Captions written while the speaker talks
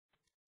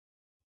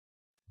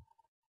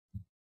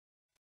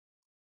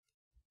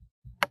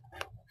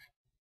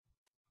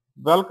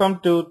Welcome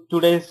to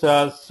today's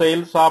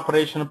sales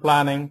operation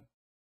planning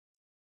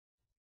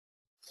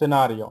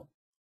scenario.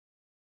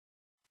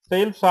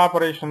 Sales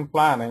operation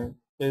planning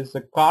is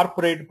a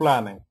corporate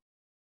planning.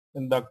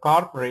 In the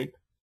corporate,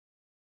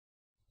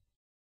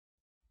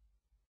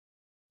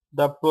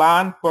 the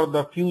plan for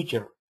the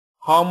future,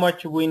 how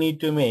much we need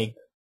to make,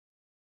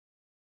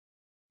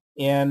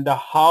 and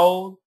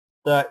how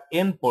the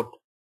input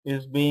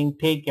is being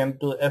taken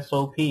to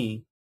SOP.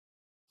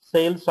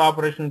 Sales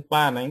operation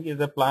planning is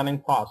a planning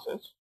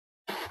process.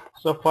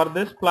 So for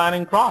this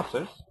planning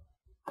process,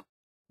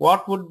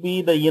 what would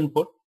be the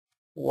input?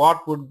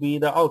 What would be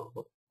the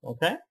output?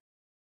 Okay.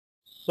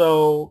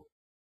 So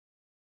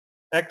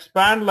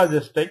expand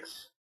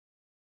logistics,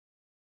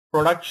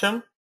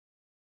 production,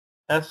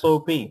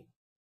 SOP,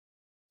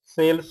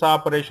 sales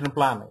operation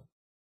planning.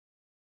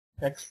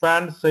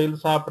 Expand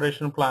sales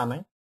operation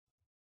planning,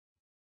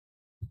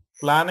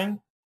 planning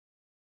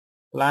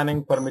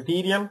for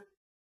material,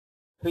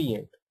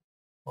 create.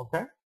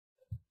 Okay.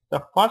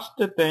 The first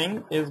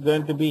thing is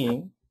going to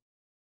be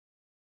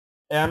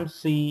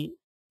MC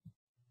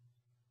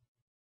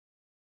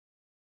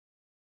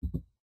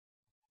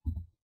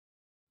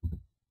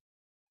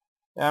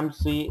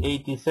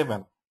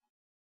 87.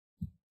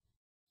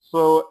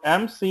 So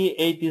MC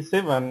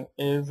 87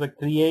 is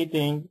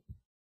creating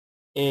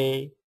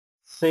a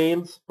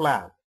sales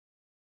plan.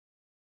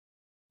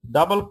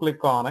 Double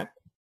click on it,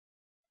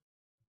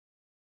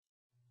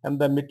 and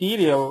the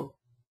material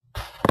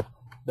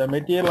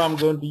I'm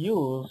going to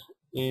use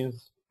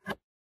is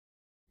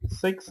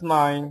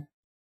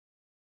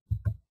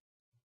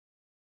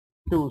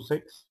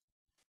 6926.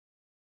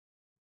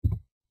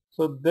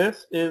 So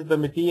this is the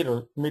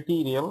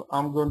material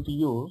I'm going to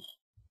use.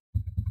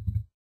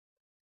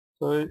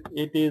 So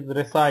it is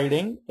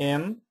residing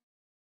in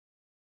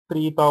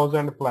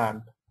 3000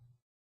 plant.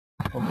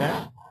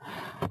 Okay.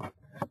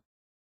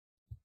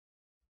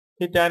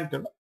 Hit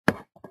enter.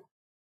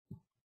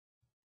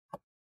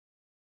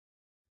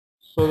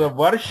 So the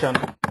version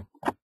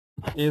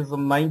is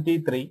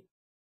 93.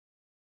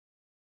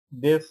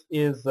 This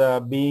is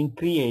being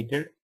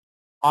created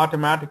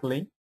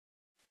automatically.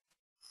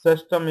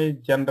 System is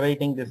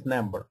generating this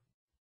number.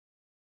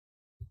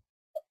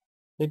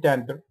 Hit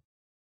enter.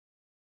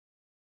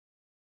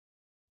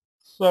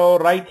 So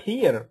right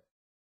here,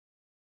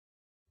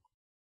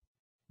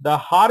 the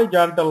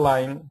horizontal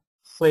line,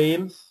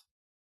 sales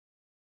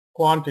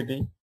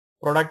quantity,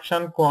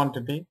 production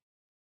quantity,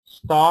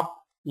 stock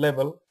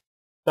level,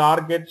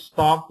 target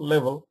stock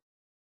level,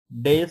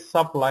 days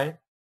supply,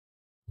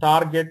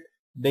 target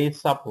days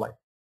supply.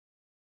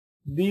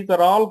 These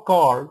are all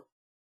called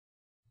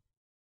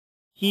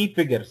key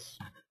figures.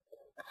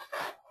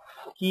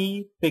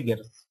 Key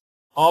figures,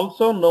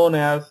 also known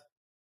as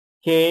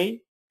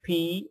KPI,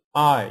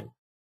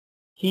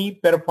 key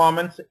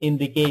performance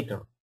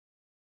indicator.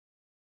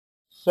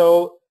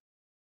 So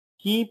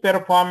key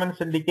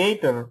performance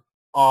indicator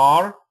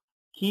or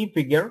key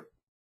figure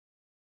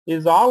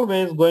is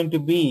always going to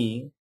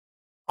be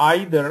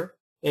either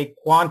a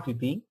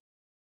quantity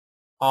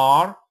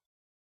or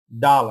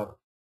dollar,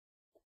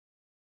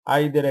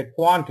 either a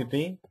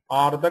quantity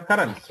or the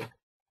currency.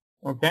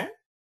 Okay.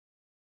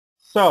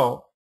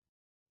 So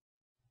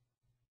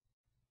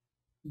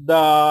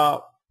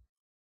the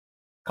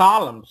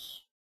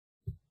columns,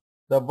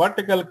 the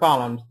vertical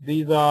columns,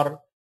 these are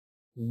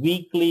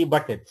weekly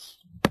buckets.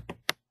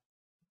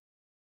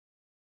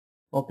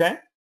 Okay.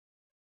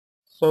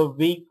 So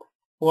week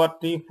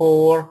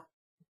 44,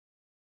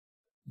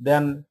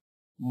 then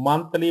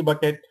monthly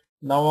bucket,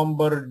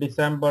 November,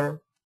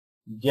 December,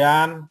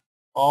 Jan,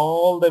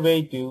 all the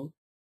way to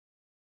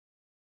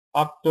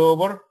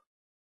October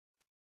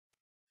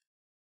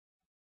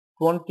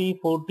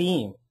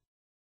 2014.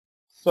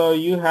 So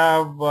you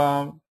have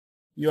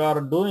you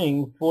are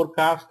doing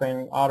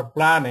forecasting or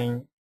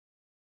planning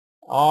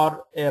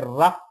or a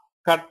rough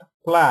cut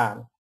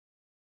plan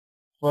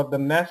for the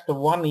next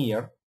 1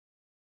 year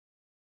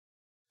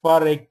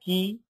for a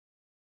key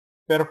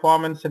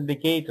performance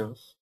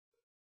indicators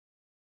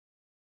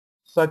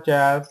such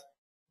as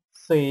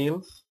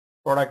sales,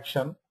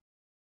 production,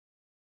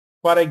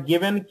 for a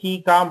given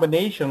key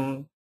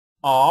combination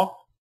of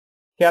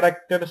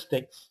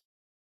characteristics.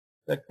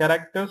 The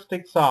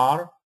characteristics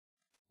are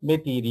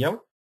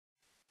material.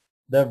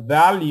 The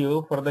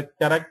value for the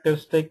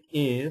characteristic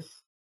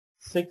is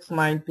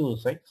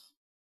 6926.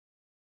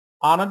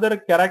 Another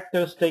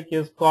characteristic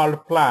is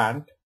called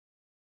plant.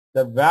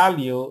 The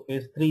value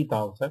is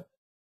 3000.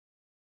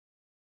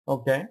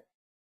 Okay.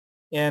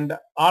 And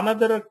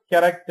another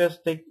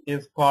characteristic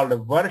is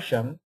called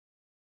version.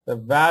 The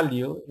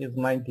value is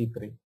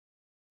 93.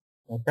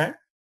 Okay.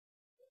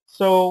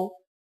 So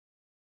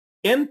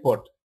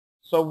input.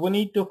 So we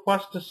need to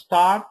first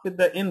start with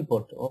the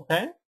input.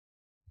 Okay.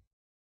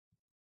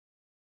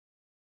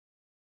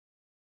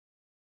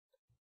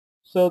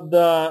 So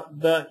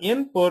the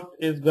input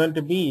is going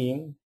to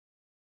be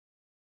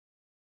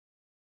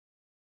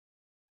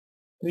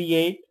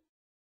create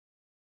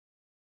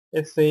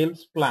a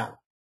sales plan.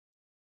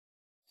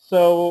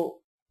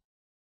 So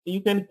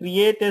you can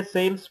create a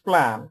sales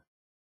plan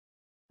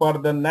for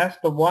the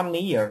next 1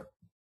 year,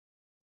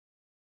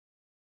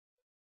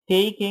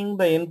 taking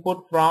the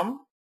input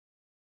from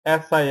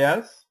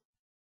SIS,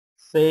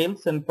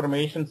 Sales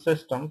Information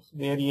Systems,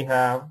 where you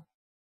have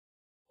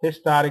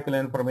historical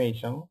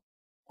information,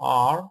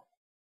 or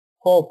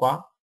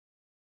COPA,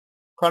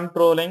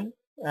 Controlling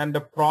and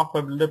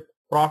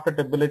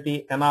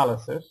Profitability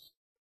Analysis.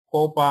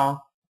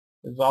 COPA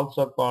is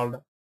also called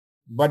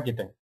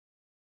budgeting,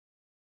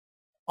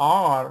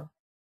 or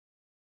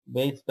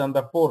based on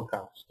the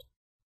forecast,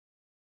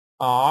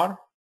 or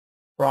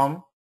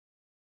from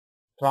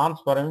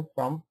transferring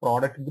from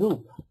product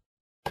group.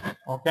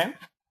 Okay.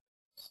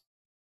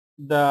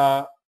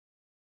 The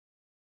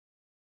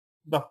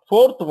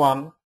fourth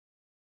one,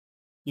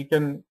 you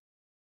can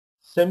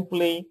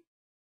simply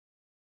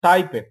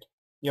type it.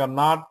 You're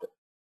not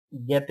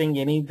getting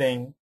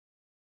anything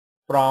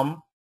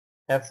from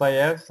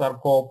SIS or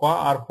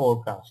COPA or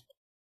forecast.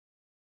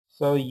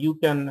 So you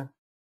can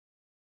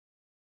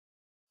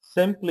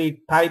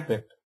simply type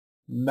it,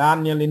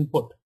 manual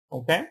input.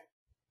 Okay.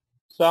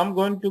 So I'm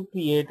going to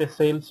create a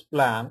sales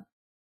plan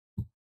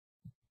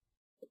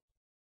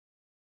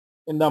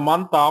in the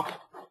month of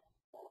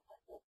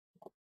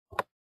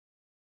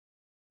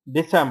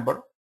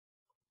December.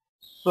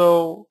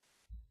 So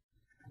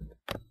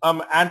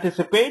I'm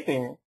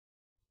anticipating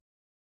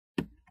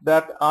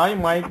that I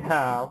might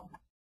have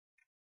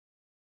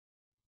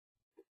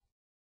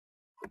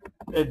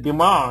a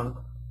demand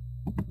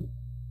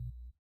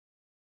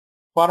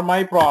for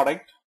my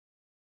product,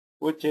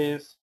 which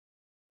is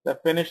the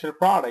finished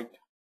product,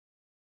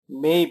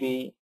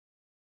 maybe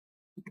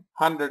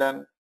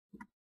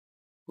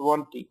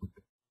 120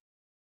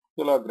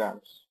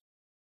 kilograms.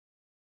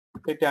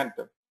 Hit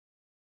enter.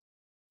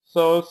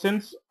 So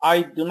since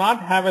I do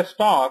not have a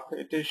stock,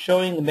 it is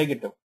showing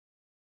negative.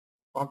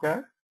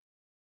 Okay.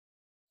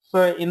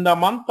 So in the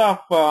month of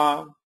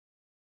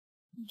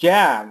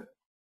Jan,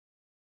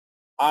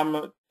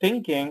 I'm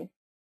thinking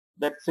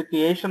that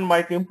situation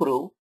might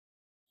improve.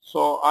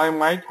 So I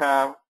might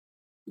have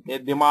a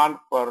demand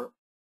for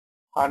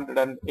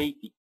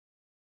 180.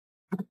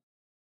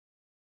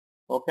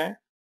 Okay.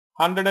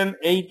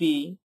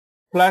 180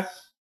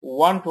 plus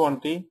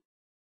 120,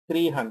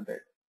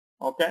 300.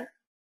 Okay.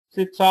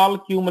 So it's all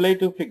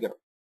cumulative figure.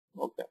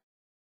 Okay.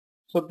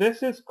 So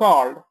this is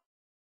called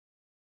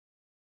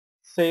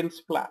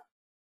sales plan.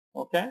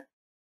 Okay.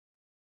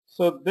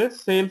 So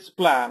this sales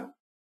plan,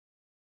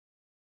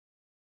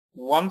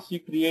 once you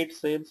create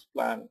sales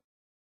plan,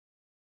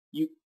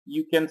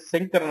 you can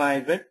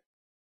synchronize it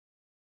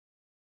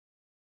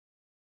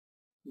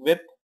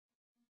with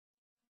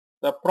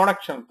the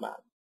production plan.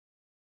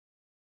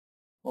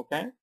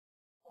 Okay.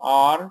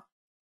 Or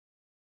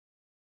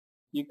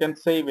you can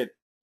save it.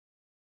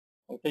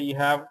 Okay. You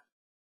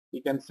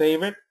can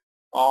save it,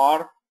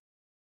 or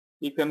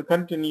you can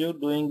continue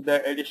doing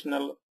the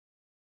additional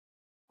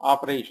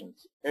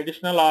operations.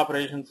 Additional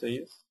operations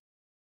is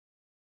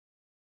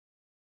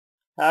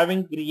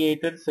having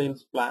created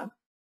sales plan,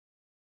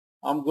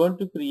 I'm going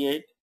to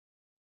create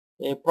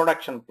a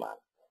production plan.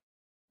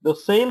 The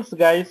sales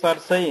guys are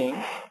saying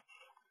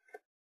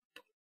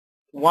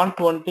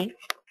 120,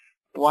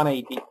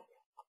 180.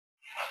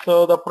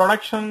 So the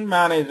production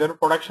manager,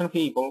 production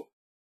people,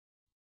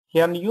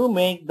 can you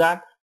make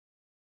that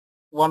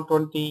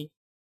 120,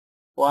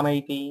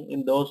 180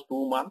 in those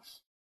 2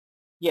 months?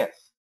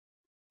 Yes.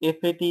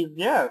 If it is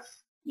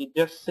yes, you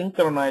just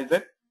synchronize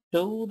it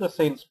to the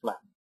sales plan.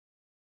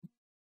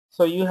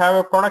 So you have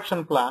a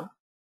production plan,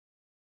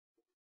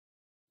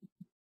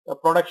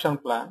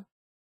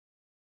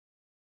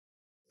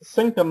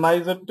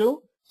 synchronize it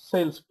to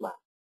sales plan,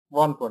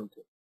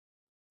 120,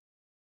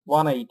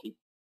 180,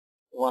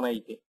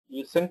 180.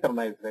 You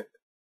synchronize it.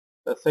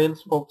 The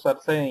sales folks are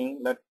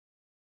saying that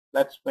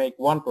let's make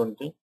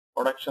 120.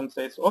 Production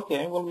says,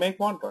 okay, we'll make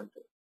 120,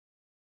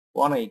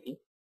 180,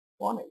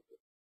 180.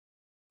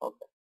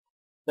 Okay.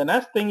 The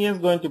next thing is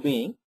going to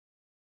be,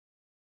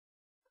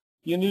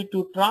 you need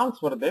to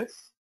transfer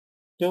this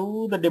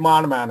to the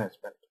demand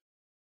management.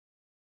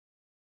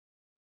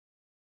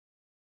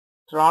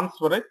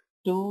 Transfer it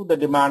to the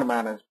demand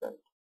management.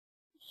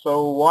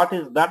 So what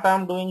is that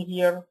I'm doing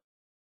here?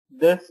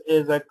 This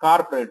is a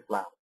corporate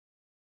plan.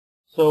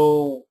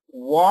 So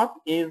what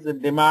is the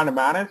demand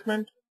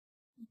management?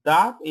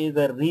 That is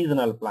a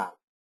regional plan.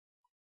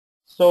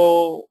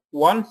 So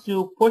once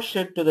you push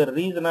it to the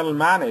regional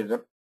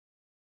manager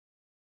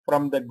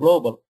from the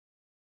global,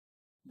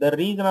 the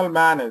regional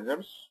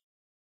managers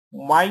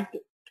might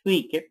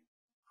tweak it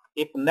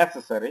if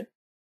necessary,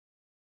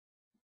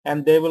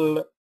 and they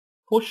will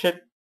push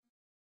it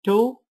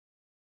to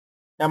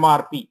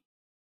MRP.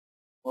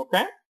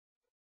 Okay.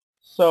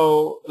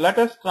 So let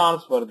us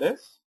transfer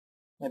this,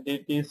 and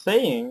it is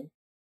saying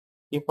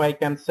if I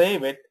can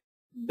save it,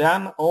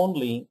 then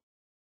only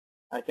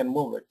I can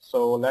move it.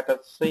 So let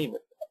us save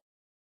it.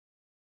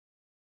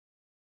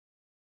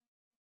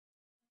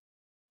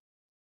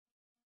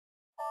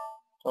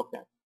 Okay.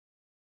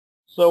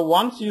 So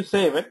once you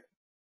save it,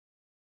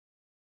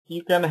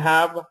 you can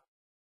have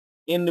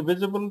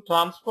invisible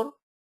transfer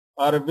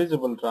or a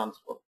visible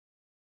transfer.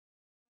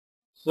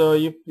 So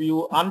if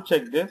you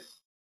uncheck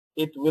this,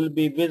 it will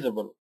be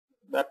visible.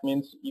 That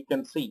means you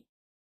can see.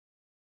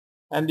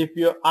 And if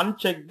you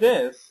uncheck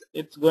this,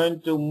 it's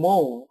going to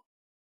move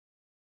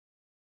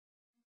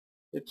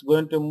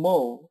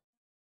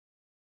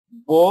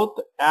both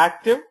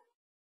active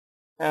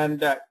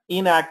and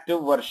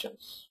inactive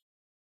versions.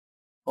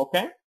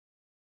 Okay.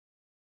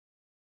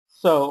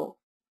 So,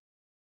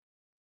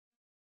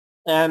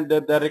 and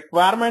the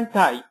requirement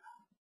type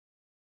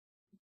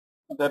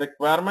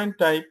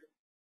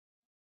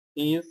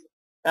is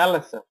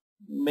LSF,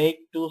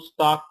 make to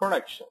stock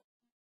production.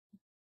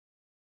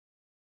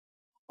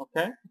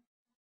 Okay.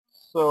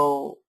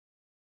 So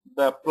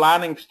the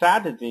planning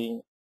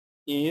strategy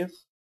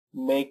is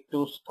make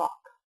to stock.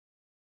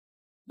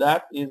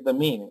 That is the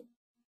meaning.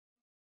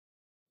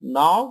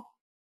 Now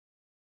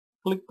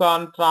click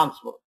on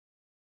transfer.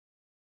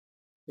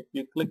 If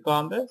you click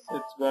on this,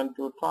 it's going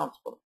to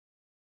transfer.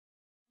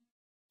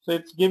 So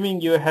it's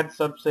giving you a heads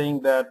up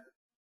saying that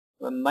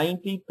the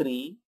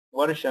 93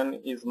 version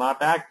is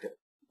not active.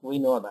 We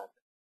know that.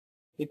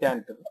 Hit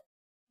enter.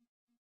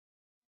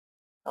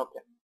 Okay.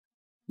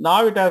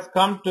 Now it has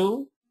come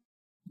to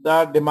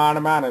the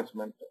demand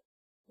management.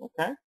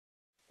 Okay.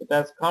 It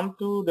has come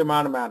to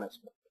demand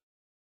management.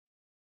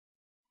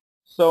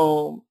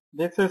 So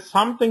this is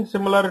something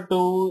similar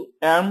to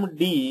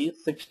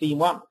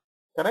MD61,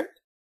 correct?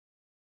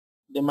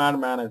 Demand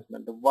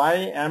management.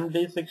 Why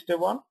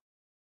MD61?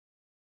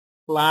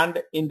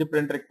 Planned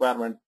Independent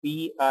Requirement,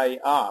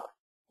 PIR.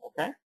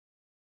 Okay.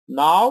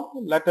 Now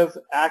let us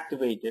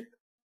activate it.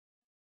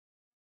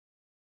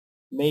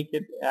 Make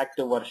it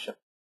active version.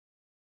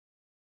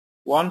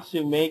 Once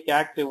you make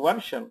active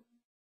version,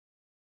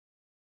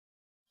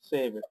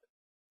 save it.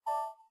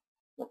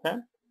 Okay.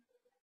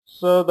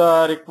 So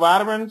the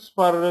requirements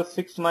for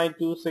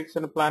 6926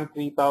 and plan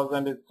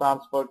 3000 is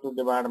transferred to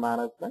demand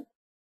management,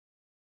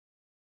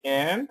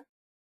 and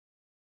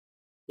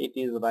it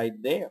is right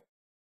there.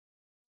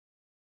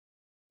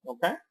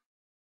 Okay.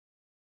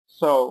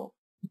 So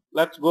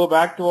let's go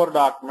back to our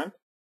document.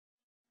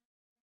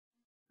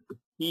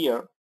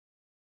 Here,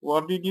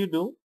 what did you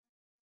do?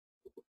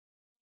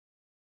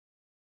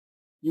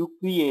 You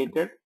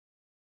created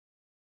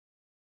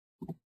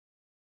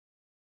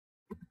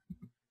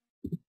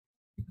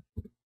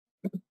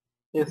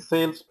a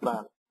sales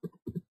plan.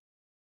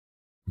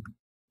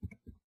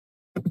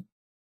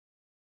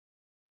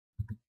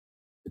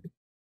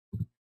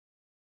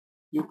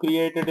 You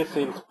created a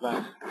sales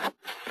plan.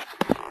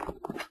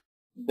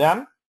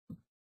 Then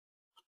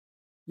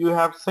you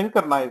have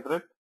synchronized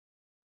it.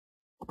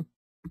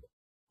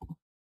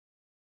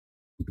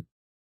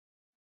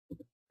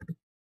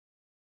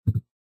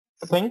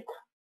 Sync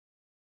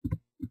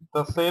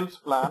the sales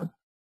plan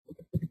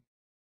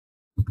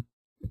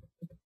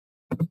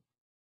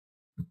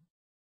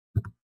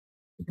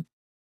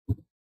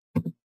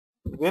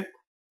with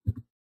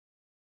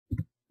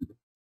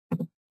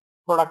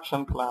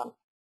production plan.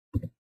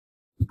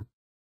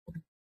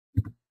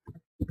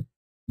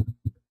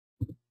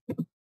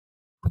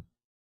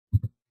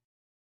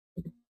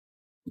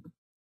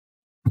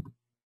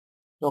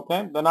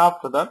 Okay, then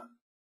after that,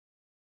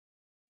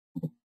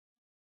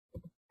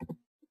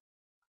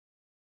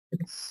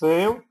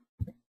 save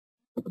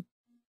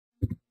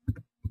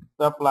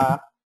the plan,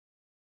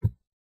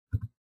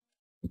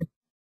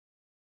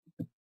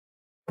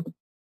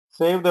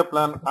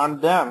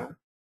 and then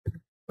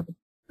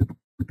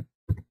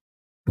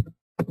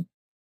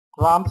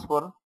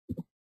transfer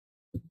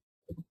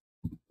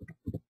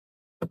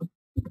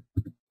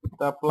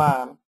the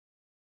plan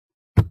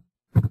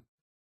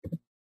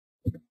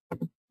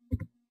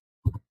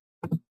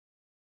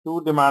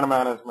to demand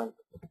management.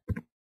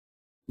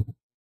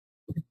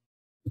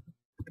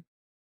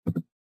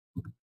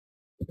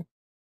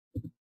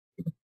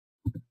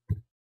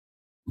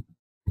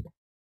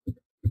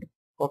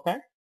 Okay,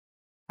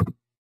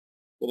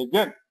 very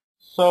good.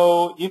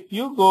 So if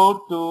you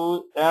go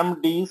to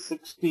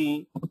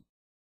MD63,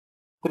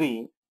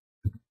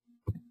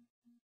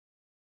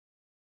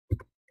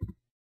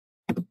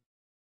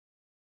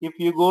 if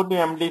you go to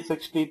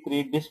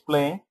MD63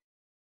 display,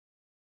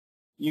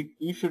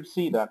 you should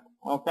see that.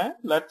 Okay,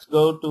 let's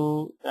go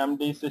to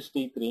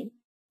MD63.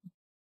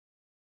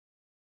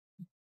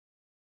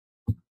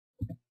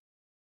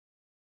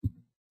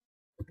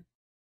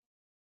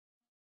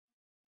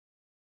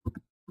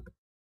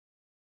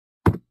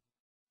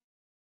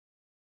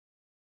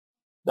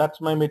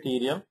 That's my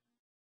material.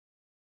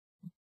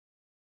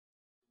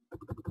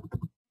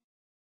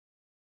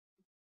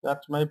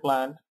 That's my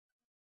plant.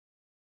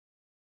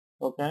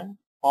 Okay,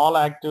 all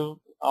active,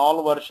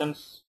 all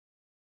versions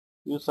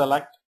you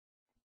select,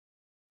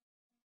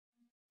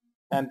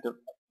 enter.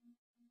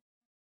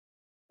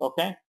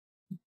 Okay,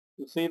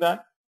 you see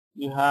that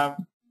you have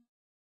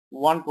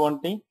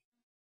 120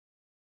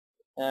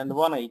 and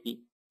 180.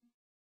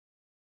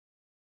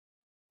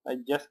 I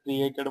just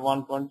created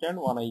 120 and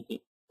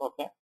 180.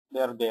 Okay, they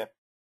are there.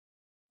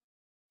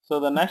 So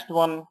the next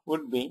one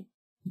would be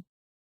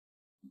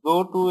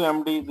Go to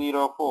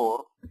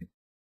MD04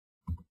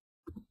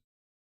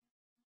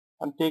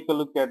 and take a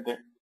look at it.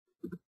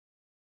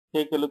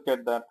 Take a look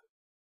at that.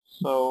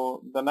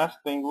 So the next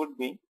thing would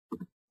be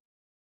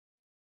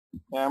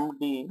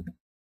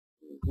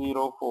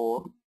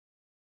MD04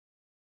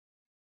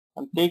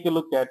 and take a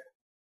look at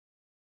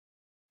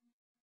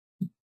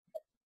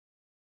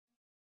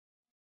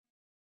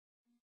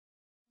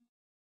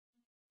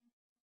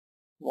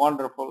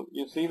wonderful.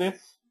 You see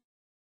this?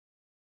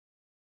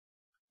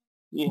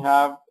 We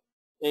have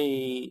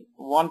a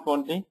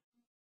 120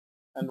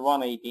 and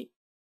 180.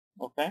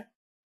 Okay.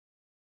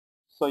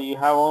 So you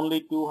have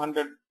only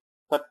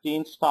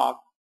 213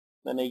 stock.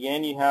 Then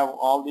again you have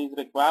all these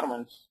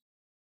requirements.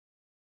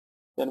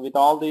 Then with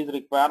all these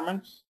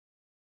requirements,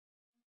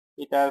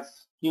 it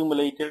has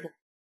accumulated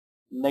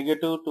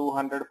negative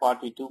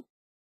 242.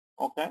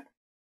 Okay.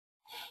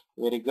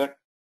 Very good.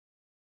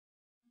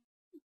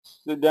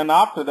 So then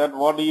after that,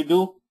 what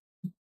do?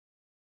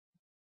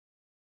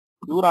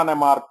 You run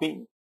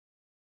MRP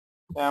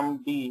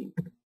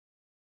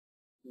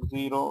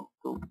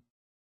MD02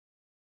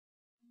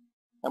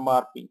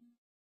 MRP.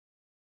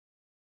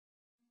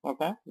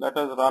 Okay, let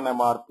us run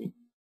MRP.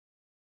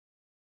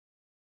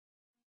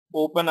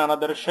 Open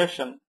another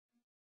session.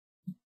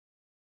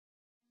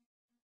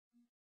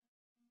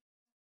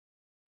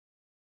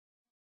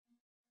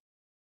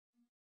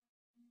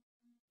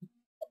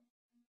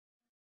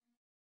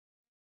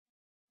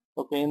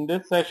 Okay, in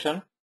this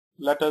session,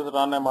 let us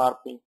run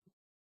MRP.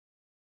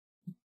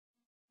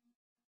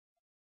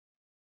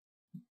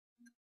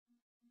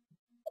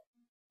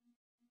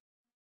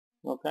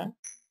 Okay,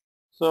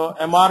 so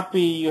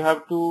MRP you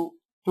have two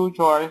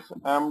choice,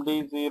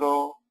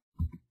 MD02.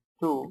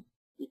 You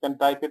can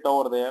type it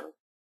over there,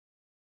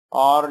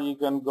 or you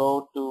can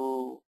go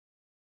to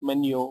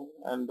menu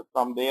and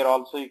from there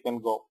also you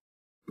can go.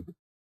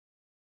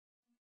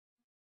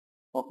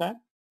 Okay,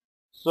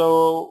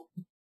 so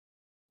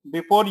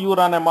before you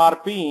run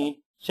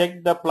MRP,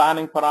 check the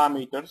planning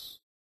parameters.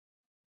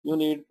 You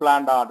need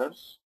planned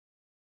orders.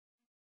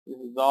 This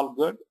is all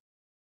good.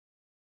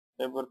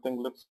 Everything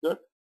looks good.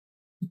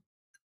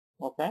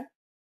 Okay,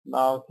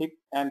 now hit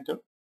enter.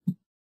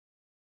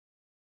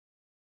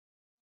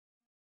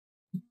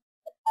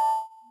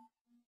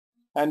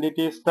 And it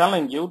is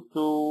telling you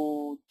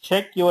to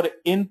check your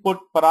input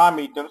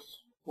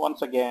parameters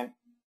once again.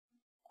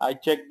 I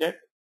checked it.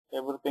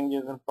 Everything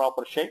is in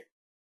proper shape.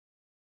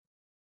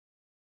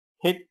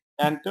 Hit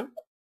enter.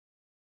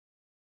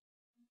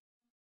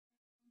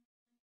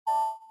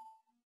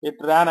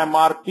 It ran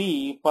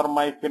MRP for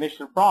my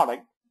finished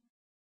product.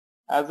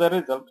 As a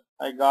result,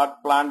 I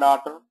got planned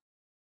order.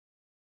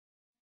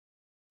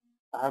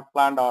 I have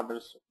planned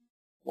orders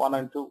 1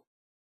 and 2.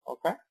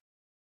 Okay.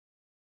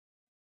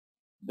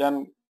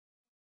 Then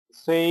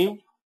save.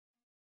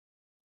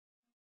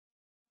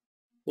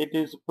 It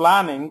is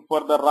planning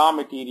for the raw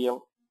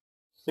material.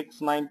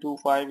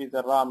 6925 is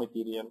the raw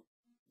material.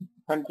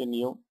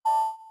 Continue.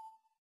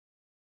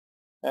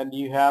 And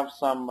you have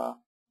some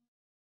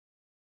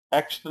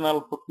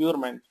external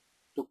procurement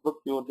to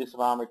procure this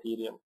raw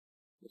material.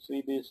 You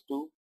see these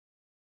two?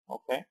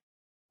 Okay,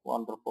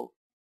 wonderful.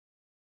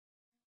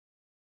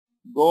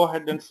 Go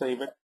ahead and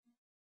save it,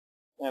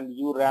 and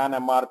you ran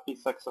MRP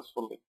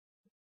successfully.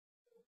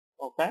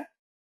 Okay,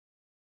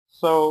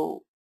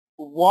 so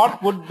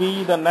what would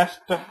be the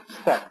next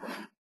step?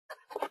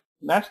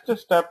 Next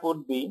step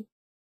would be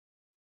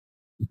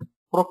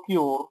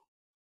procure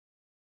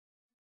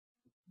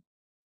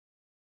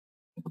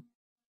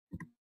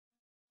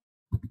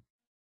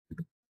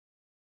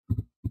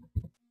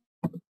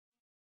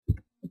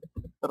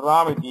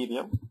raw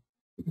material.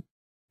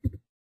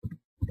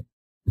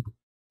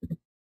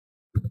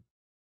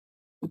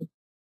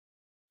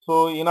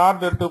 So in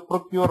order to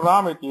procure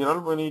raw material,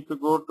 we need to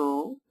go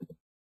to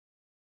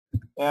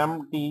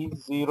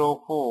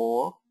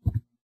MD04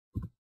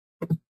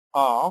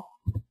 of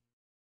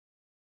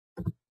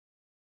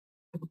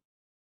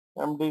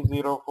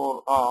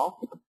MD04 of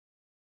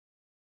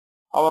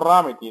our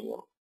raw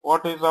material.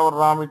 What is our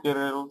raw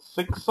material?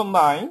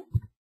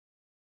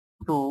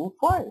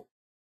 6925.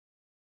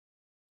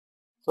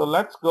 So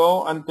let's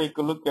go and take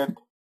a look at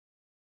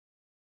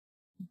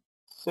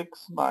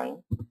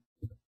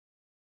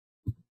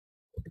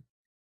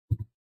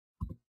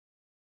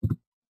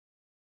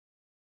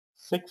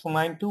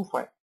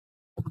 6925.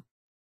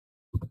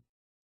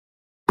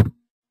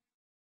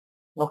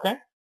 Okay,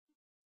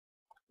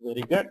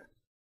 very good.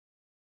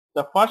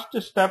 The first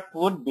step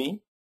would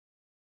be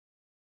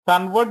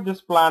convert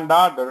this planned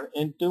order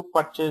into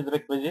purchase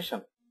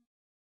requisition.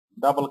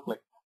 Double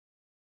click.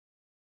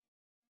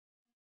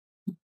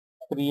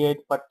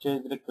 Create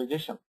purchase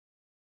requisition.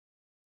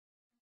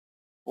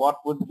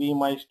 What would be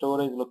my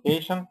storage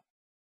location?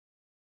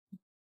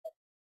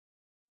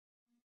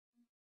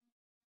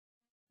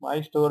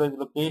 My storage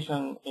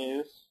location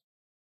is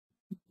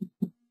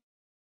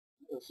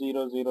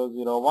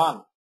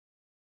 0001.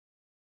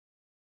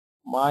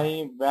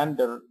 My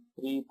vendor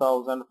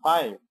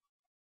 3005.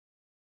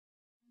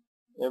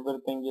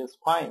 Everything is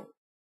fine.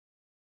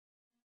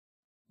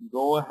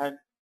 Go ahead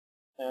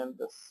and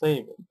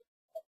save it.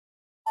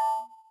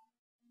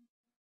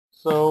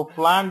 So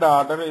planned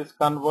order is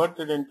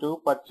converted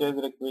into purchase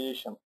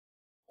requisition.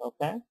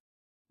 Okay.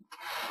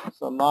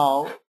 So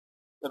now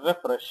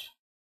refresh.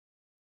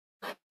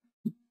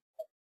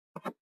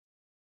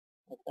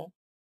 Okay.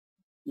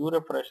 You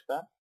refresh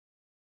that.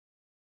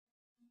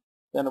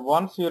 Then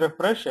once you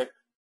refresh it,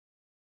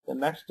 the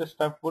next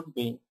step would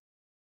be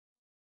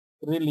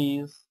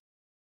release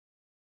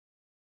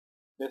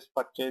this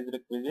purchase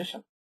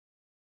requisition.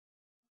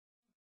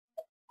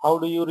 How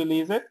do you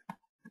release it?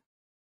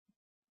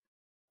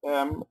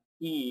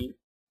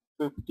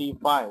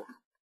 ME55.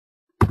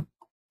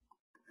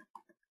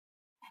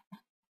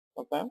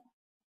 Okay.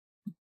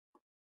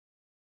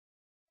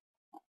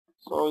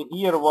 So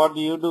here what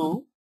do you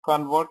do?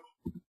 Convert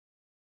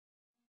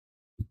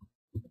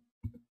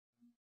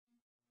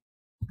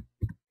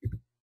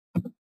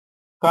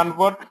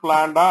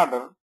planned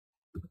order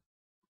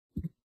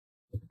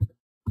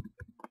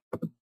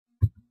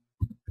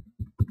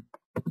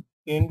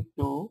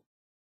into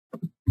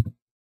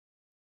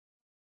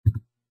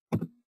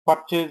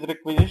purchase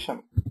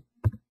requisition.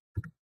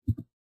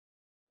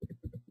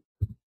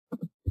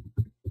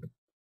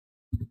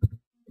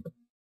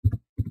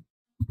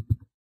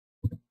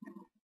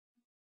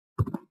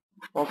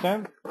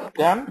 Okay.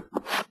 Then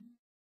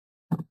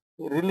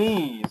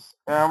release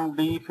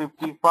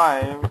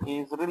MD55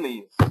 is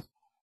released.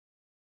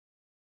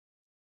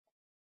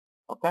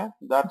 Okay.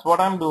 That's what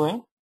I'm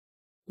doing.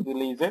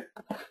 Release it.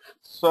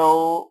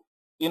 So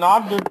in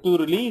order to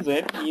release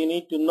it, you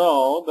need to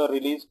know the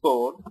release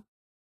code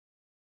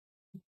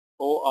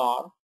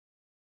OR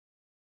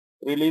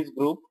release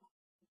group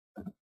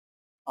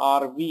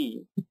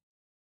RV.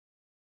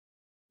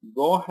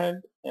 Go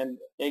ahead and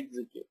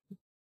execute.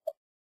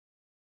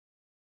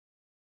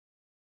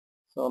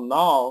 So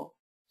now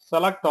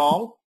select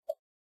all,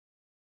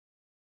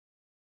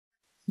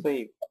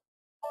 save.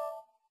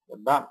 We're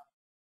done.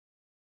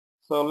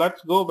 So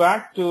let's go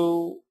back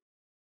to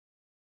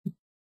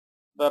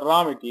the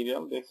raw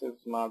material. This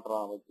is not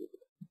raw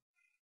material.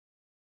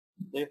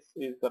 This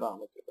is the raw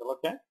material.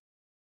 Okay.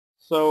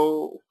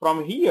 So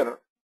from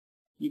here,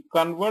 you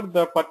convert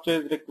the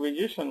purchase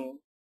requisition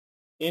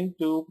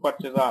into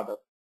purchase order.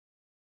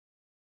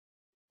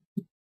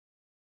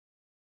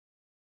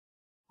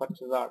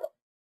 Purchase order.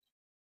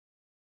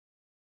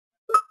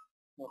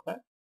 Okay.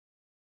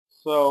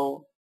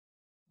 So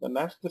the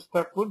next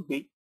step would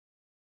be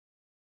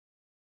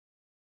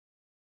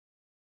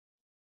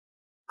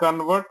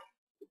convert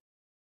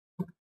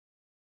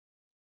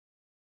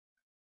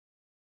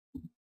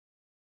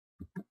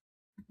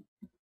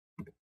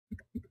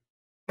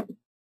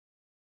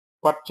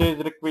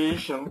purchase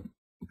requisition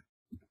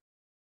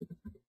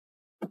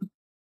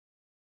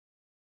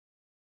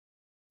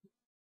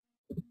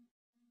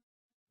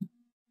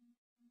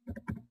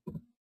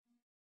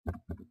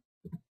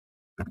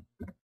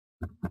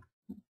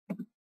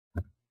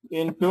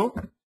into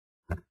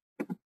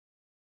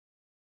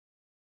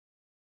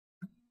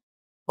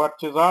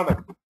purchase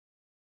order.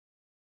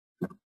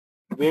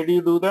 Where do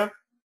you do that?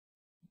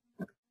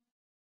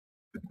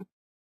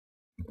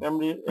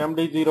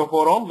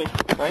 MD04 only,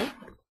 right?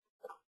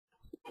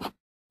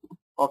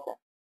 Okay.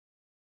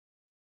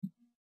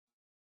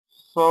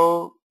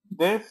 So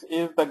this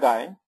is the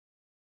guy.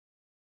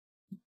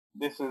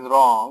 This is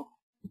wrong.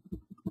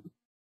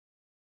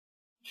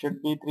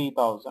 Should be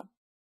 3000.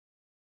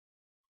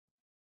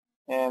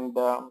 And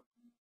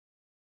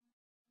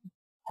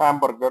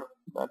hamburger,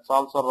 that's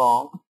also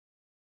wrong.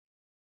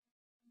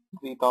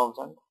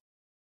 3000.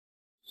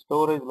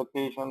 Storage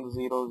location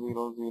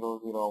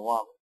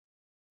 00001.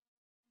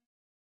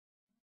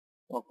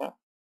 Okay.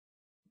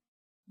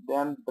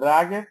 Then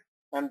drag it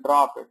and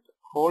drop it.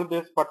 Hold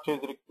this purchase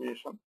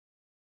requisition.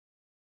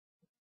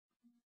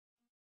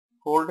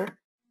 Hold it,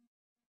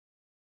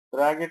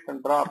 drag it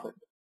and drop it.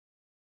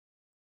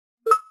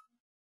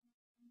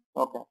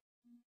 Okay.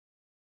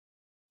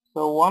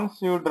 So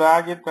once you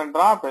drag it and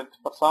drop it,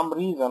 for some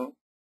reason,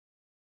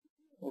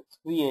 it's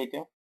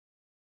creating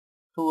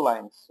two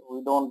lines.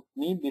 We don't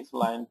need this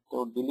line,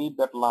 to delete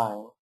that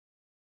line.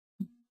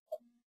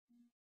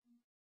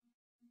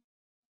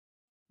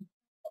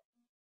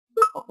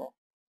 Okay.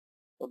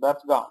 So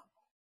that's gone.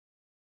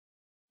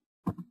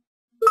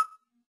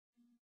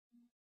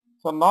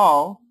 So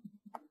now,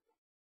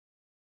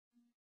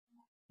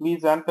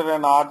 please enter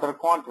an order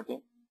quantity.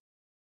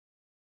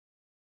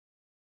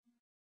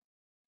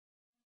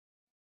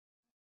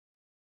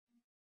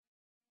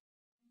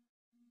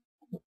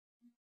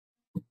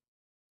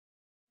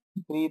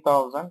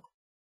 $3,000.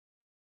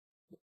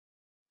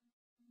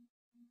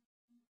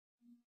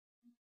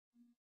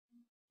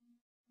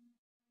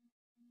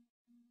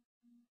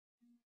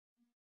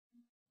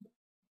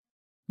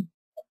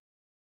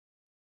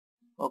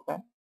 Okay.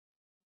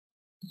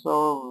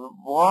 So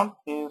what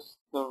is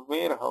the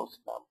warehouse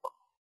number?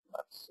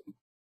 Let's see.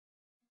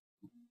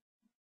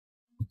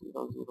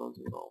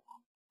 000.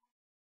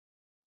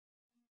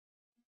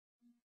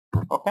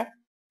 Okay.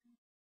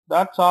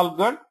 That's all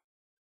good.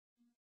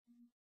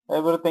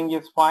 Everything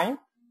is fine.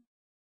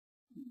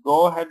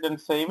 Go ahead and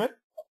save it.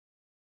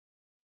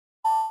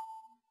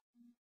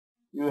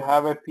 You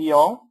have a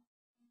PO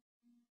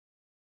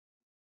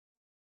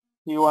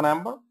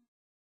number.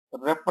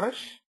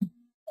 Refresh.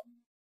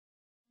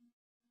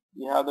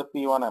 You have the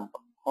PO number.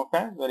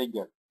 Okay, very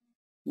good.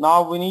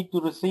 Now we need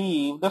to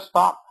receive the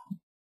stock.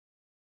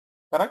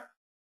 Correct?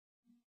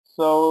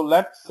 So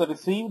let's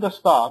receive the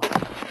stock.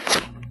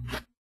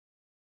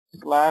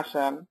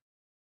 /n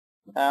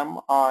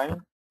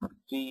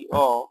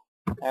MIGO,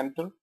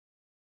 enter.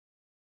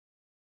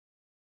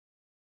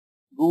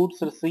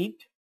 Goods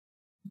receipt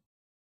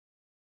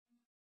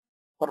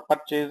for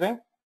purchasing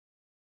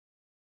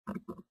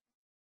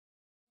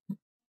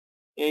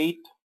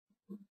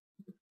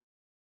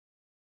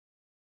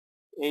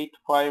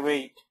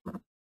 8858.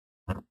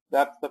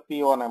 That's the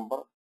PO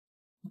number,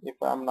 if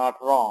I'm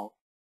not wrong.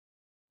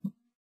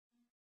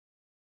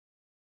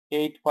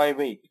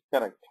 858,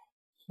 correct.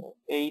 So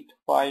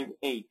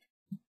 858.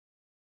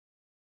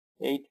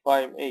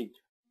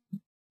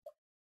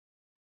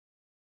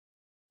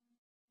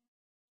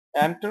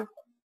 Enter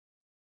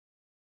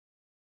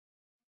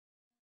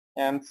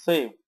and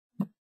save.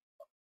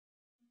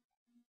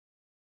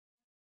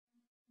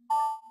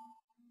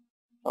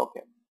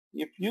 Okay.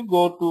 If you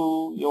go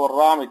to your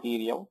raw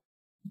material,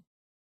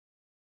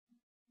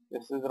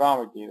 this is raw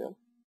material,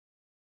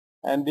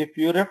 and if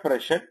you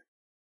refresh it,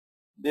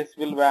 this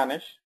will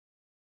vanish.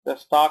 The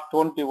stock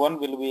 21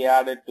 will be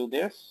added to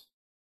this.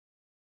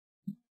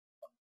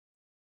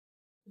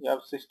 You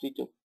have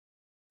 62.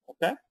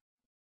 Okay.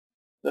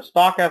 The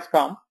stock has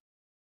come.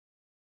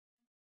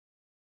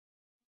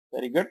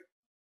 Very good.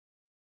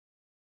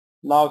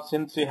 Now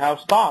since you have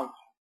stock,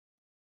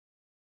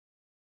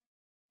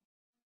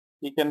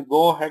 you can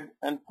go ahead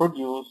and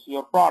produce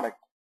your product.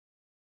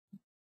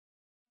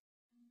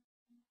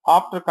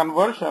 After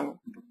conversion,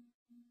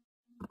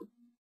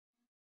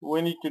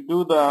 we need to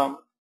do the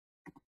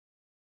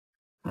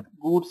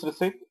goods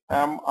receipt,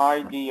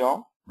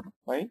 MIGO,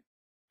 right?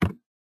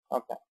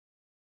 Okay.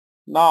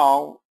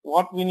 Now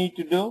what we need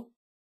to do,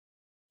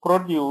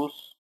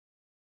 produce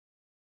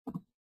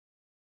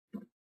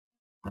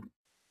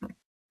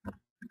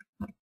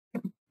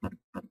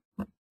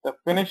the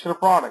finished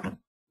product.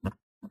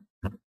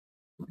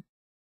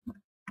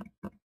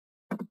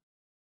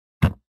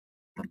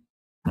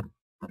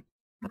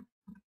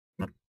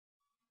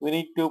 We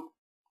need to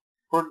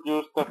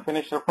produce the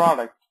finished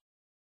product.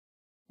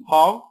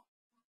 How?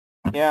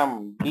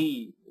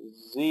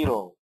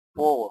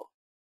 MD04.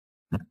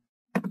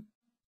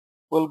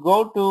 We'll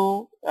go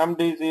to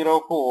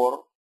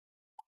MD04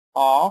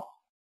 of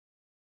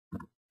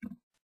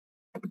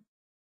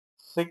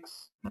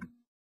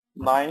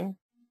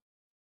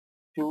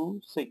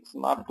 6926,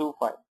 not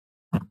 25.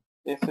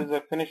 This is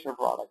a finished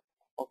product.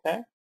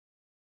 Okay.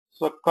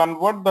 So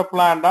convert the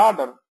planned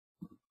order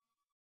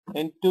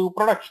into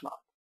production order.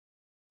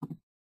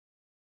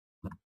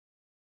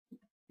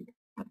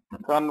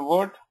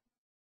 Convert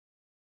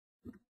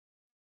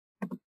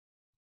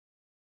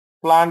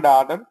planned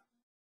order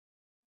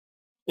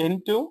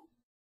into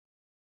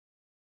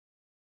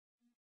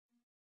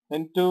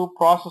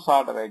process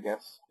order, I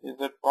guess. Is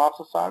it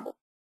process order?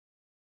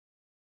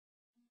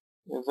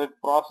 Is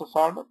it process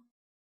order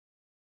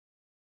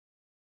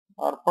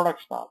or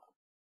production order?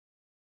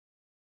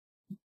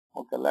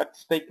 Okay,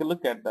 let's take a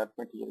look at that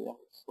material.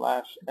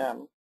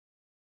 /n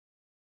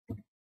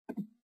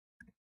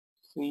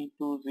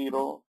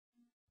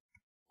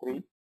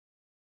C203.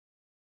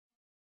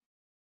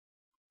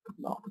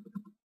 No.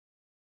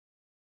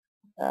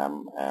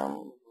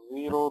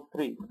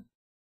 MM03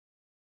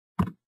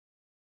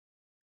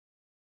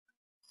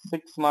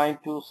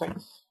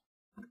 6926.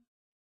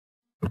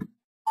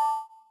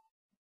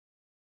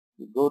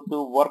 You go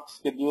to work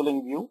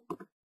scheduling view.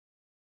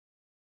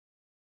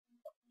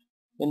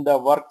 In the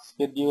work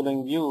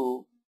scheduling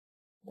view,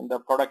 in the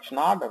production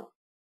order.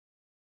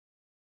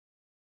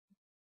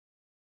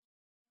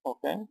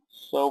 Okay,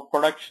 so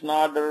production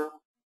order,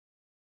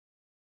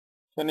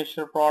 finished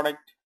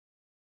product,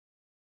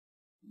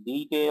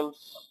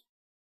 details,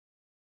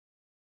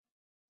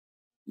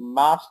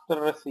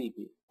 master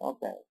recipe.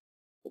 Okay,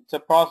 it's a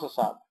process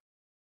order.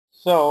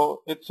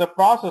 So it's a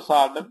process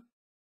order.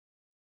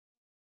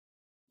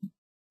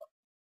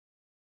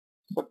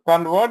 So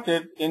convert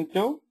it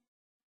into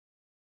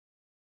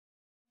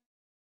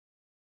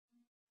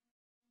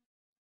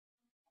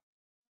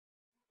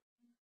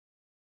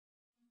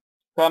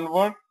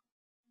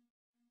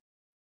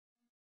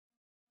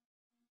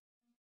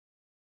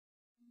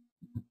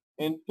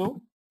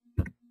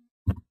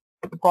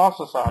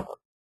process order.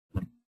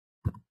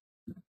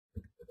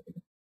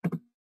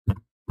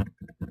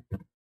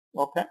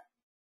 Okay,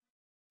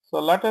 so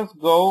let us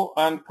go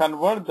and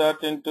convert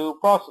that into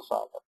process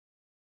order.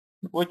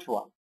 Which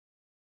one?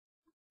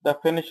 The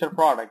finished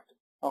product.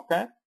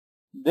 Okay,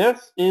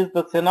 this is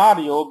the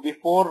scenario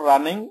before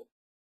running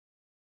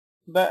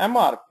the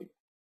MRP.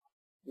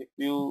 If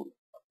you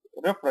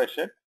refresh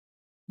it,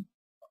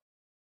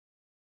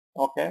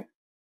 okay,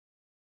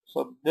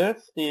 so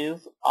this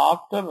is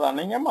after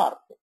running MRP.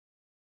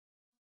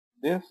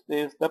 This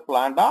is the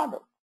planned order.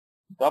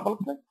 Double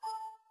click.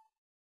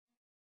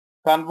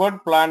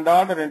 Convert planned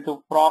order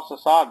into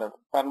process order.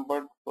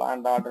 Convert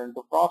planned order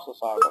into process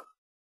order.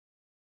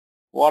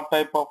 What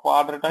type of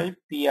order type?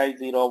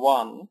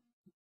 PI01.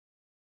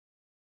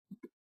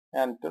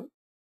 Enter.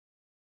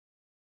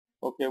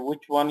 Okay,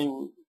 which one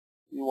you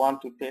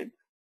want to take?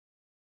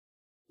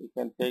 You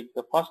can take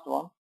the first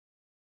one.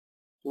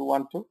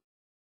 212.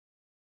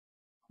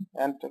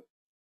 Enter.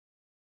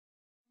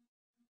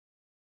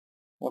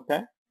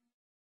 Okay.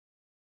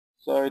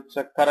 So it's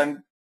a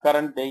current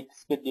date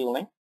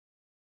scheduling.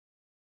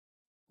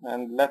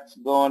 And let's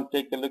go and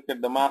take a look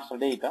at the master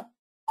data.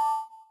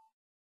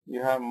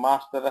 You have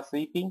master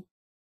recipe,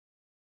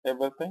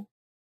 everything.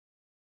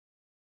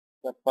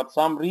 But for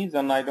some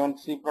reason I don't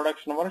see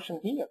production version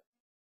here.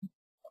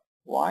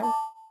 Why?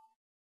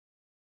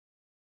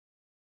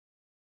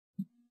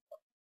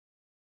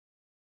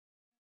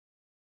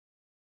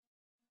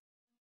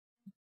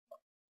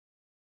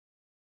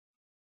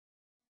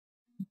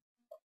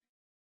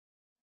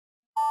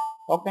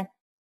 Okay.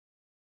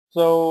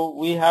 So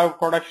we have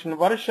production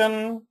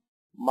version,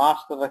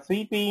 master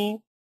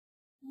recipe,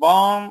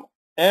 BOM,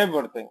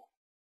 everything.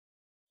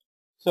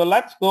 So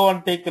let's go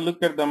and take a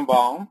look at them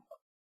BOM.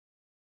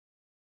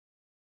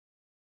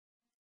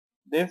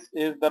 This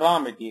is the raw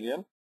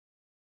material.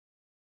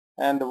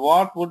 And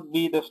what would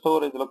be the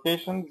storage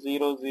location?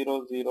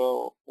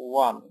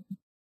 0001.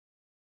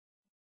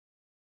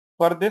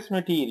 For this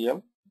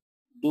material,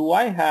 do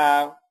I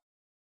have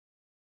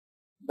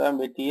the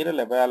material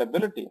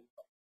availability?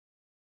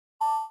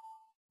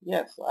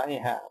 Yes, I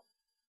have.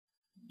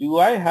 Do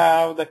I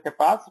have the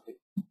capacity?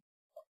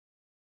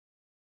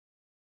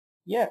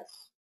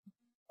 Yes,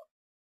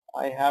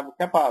 I have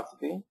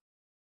capacity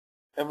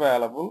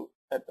available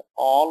at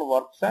all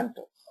work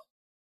centers.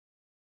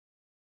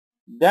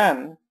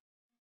 Then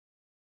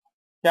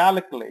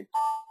calculate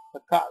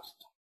the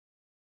cost,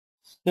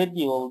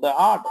 schedule the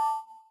order,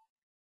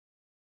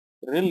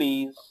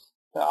 release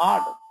the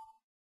order,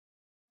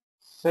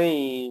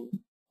 save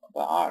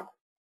the order.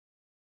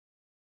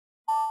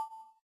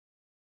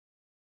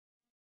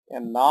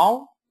 And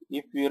now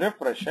if you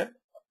refresh it,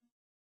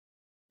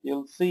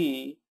 you'll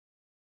see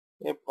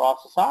a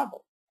process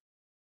order.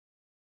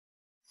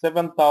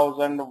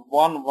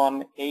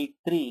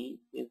 701183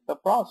 is the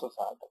process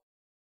order.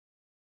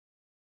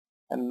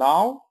 And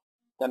now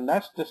the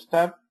next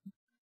step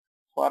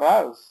for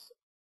us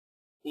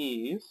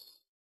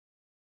is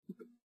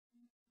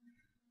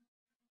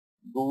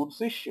goods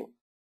issue.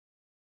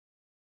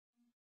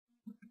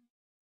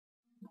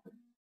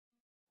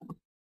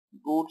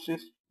 Goods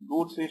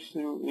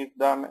issue is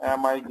done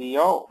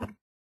MIGO.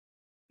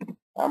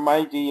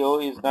 MIGO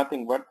is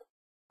nothing but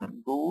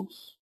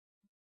goods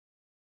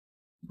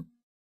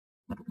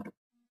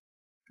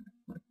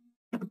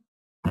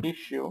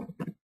issue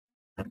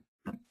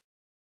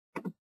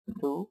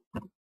to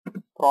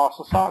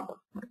process order.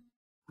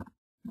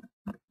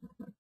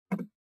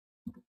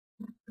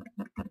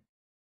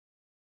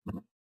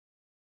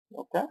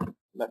 Okay,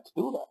 let's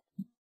do that.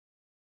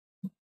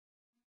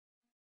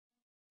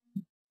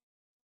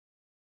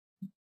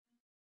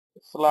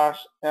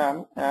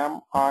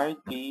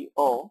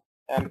 /NMIGO,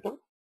 enter.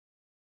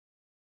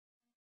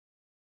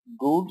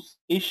 Goods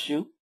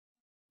issue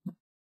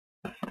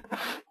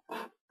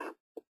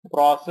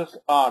process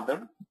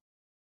order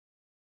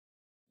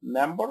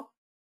number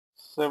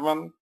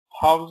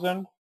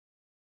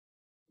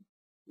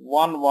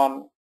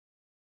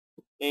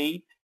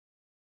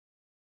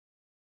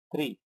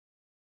 701183.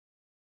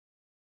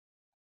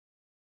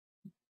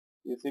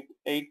 Is it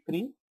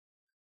 83?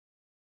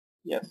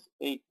 Yes,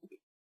 83.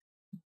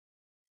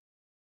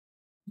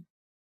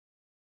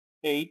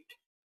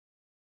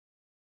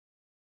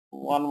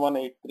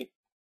 81183.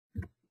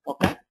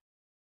 Okay.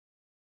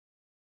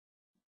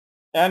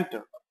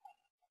 Enter.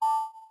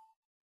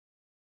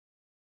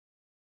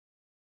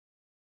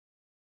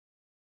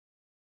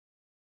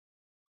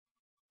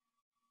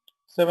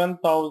 Seven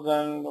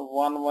thousand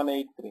one one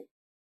eight three.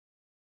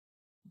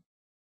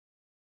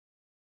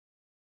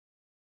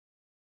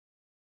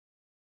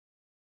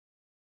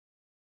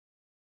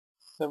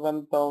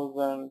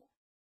 7,011,883.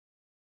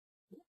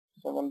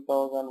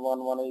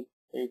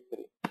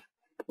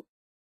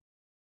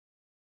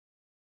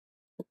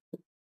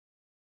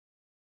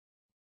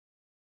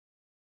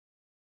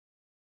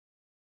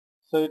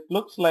 So it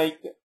looks like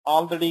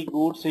already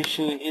goods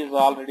issue is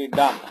already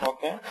done.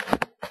 Okay.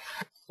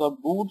 So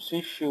goods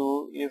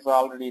issue is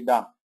already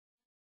done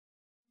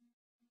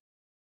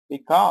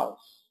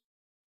because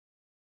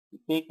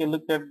take a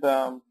look at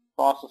the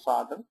process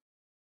order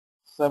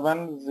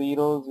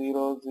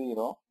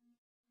 7000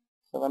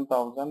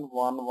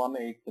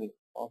 7,01183.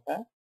 Okay.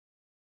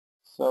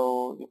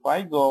 So if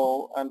I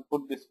go and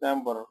put this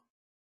number,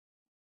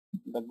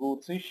 the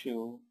goods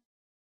issue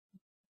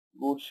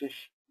to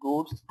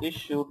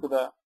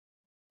the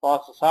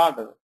process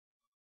order,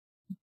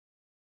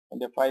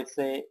 and if I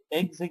say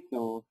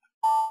execute,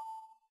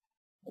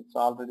 it's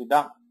already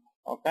done.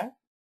 Okay,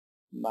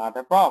 not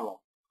a problem.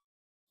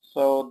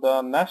 So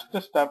the next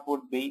step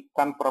would be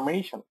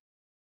confirmation.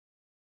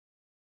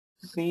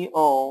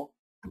 CO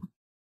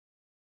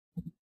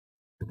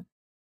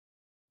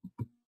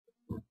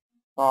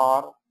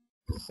or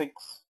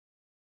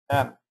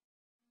 6n.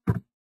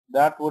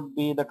 That would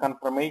be the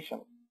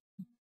confirmation.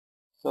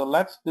 So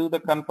let's do the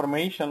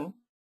confirmation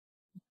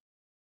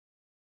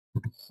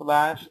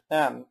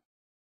 /n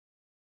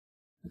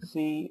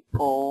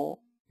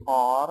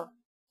COR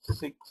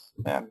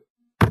 6n.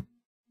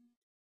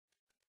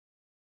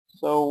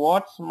 So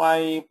what's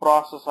my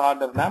process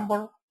order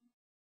number?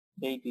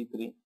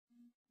 83.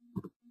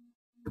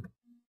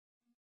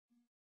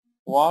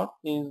 What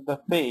is the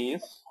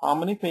phase? How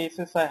many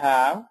phases I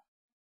have?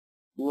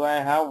 Do I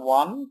have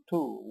 1,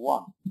 2,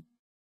 1?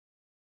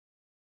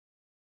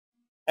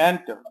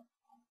 Enter.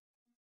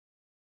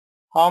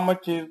 How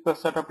much is the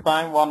setup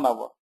time? 1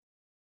 hour.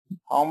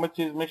 How much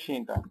is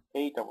machine time?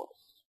 8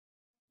 hours.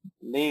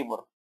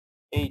 Labor,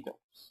 8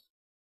 hours.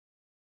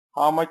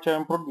 How much I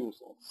am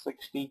producing?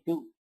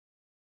 62.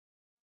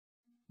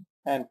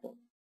 Enter.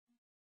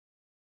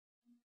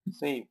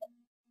 Save.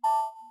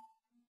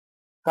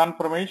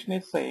 Confirmation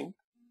is saved.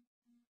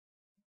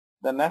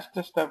 The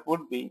next step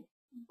would be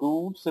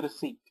goods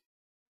receipt.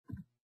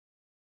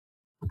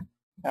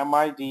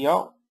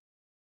 MIGO.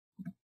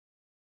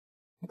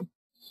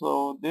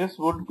 So this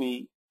would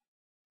be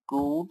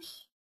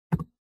goods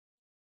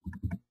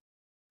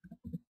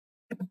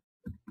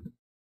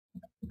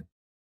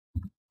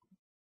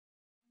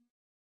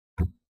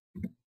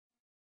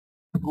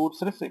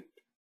receipt.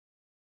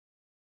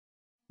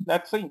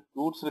 Let's see,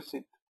 goods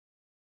receipt.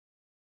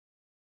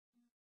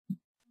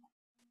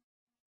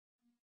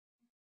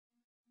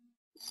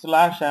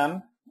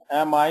 /n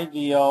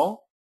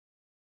MIGO.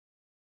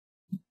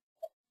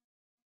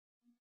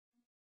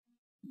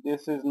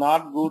 This is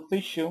not goods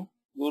issue,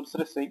 goods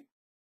receipt,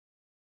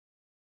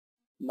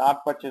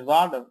 not purchase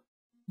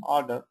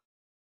order.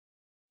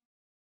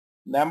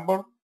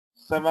 Number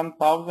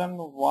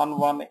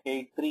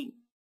 701183.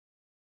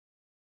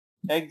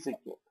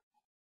 Execute.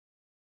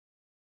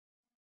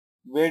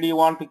 Where do you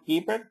want to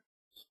keep it?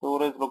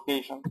 Storage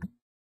location.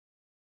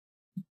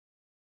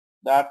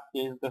 That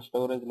is the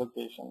storage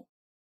location.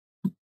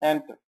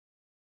 Enter.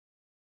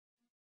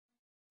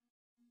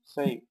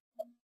 Save.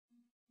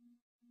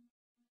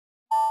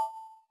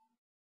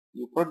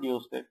 You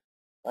produced it,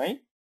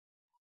 right?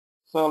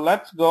 So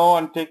let's go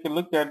and take a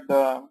look at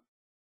the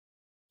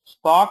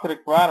stock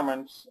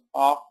requirements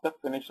of the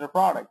finished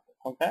product.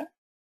 Okay.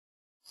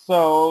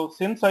 So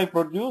since I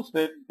produced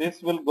it,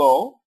 this will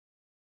go.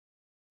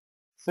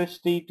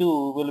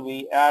 62 will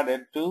be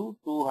added to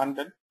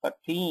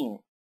 213.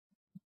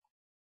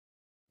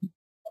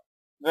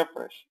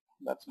 Refresh.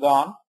 That's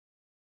gone.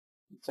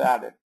 It's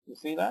added. You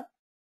see that?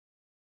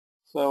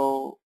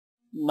 So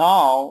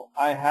now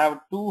I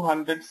have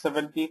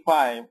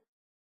 275.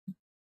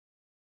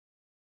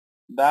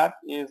 That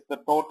is the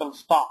total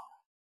stock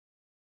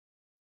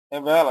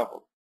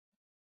available.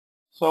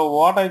 So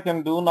what I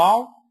can do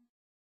now,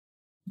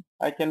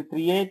 I can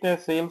create a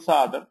sales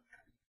order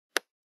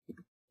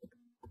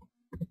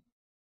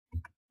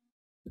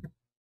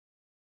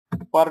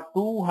for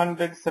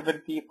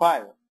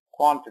 275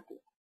 quantity.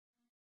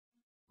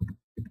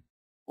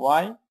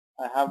 Why?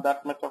 I have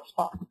that much of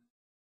stock.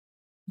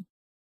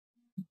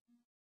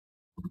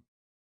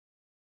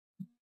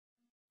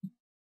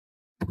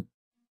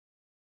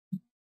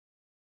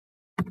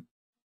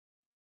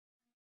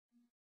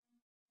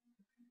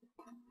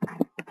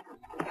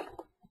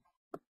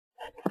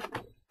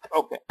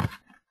 Okay.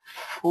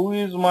 Who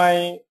is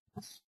my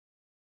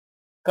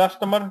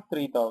customer?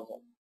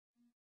 3000.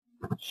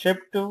 Ship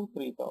to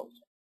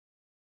 3000.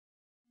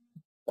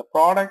 The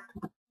product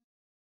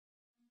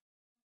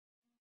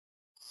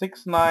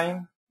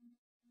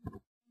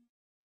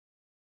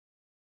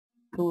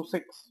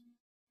 6926.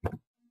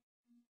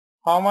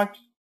 How much?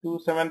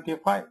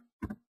 275.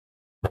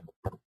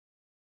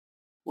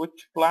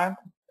 Which plant?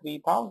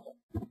 3000.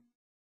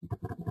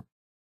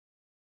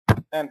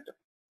 Enter.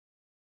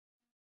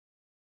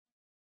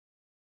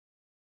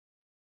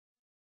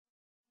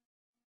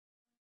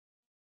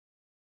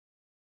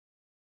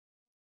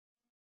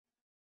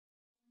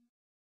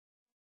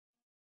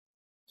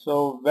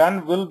 So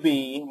when will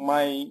be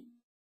my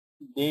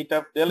date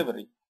of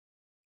delivery?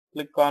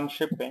 Click on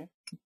shipping.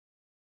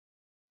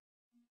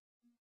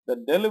 The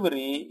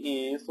delivery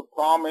is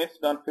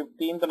promised on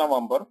 15th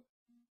November,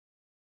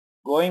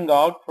 going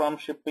out from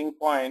shipping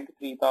point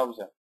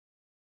 3000.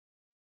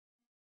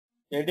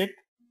 Edit,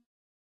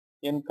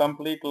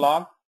 incomplete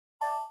log,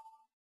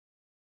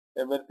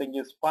 everything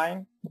is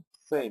fine,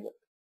 save it.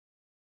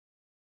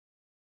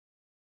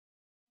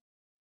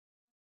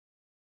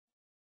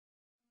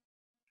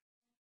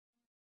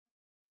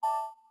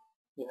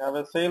 We have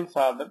a sales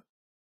order.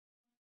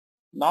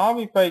 Now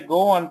if I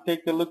go and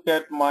take a look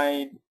at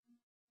my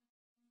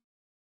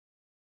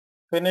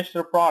finished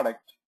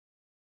product,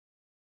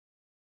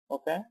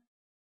 okay,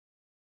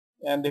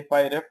 and if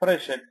I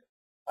refresh it,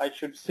 I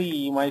should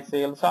see my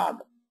sales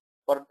order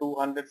for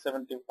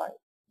 275.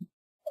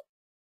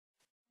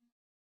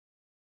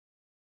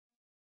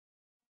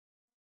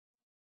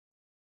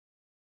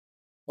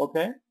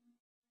 Okay,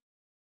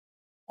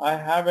 I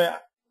have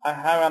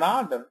an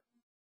order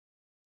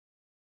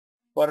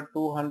for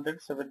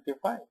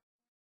 275.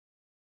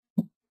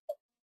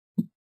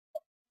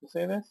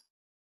 see this?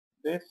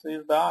 This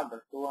is the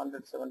order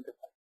 275.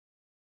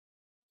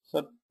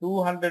 So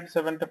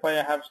 275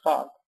 I have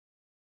stock.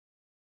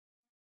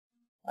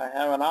 I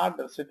have an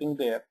order sitting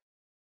there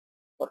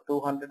for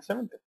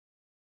 270.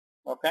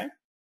 Okay.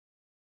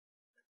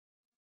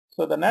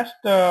 So the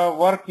next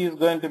work is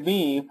going to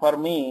be for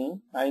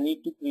me, I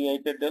need to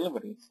create a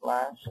delivery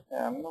slash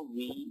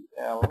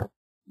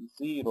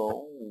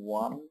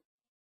NVL01.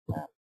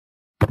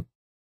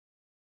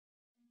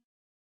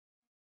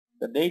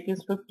 The date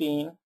is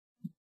 15.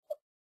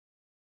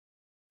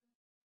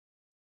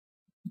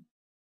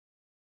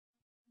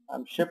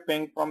 I'm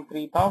shipping from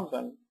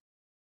 3000.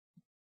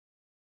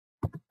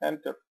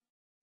 Enter.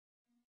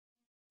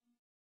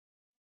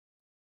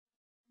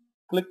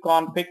 Click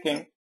on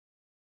picking.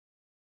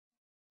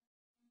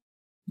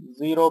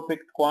 Zero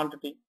picked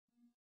quantity.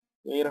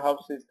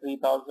 Warehouse is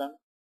 3000.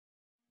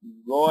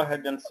 Go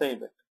ahead and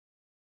save it.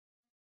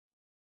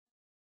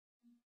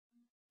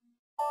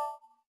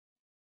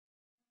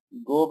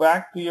 Go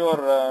back to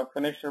your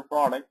finished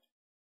product.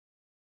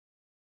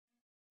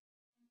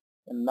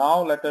 And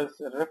now let us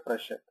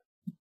refresh it.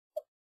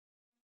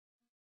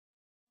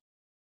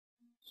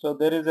 So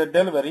there is a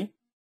delivery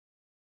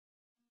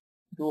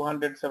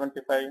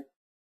 275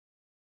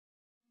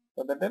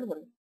 for the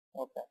delivery.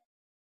 Okay.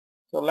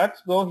 So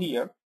let's go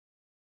here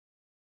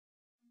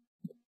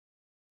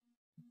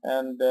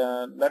and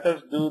let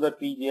us do the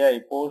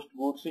PGI, post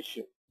goods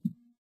issue.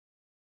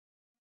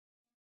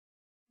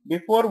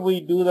 Before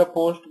we do the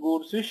post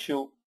goods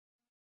issue,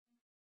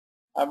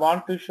 I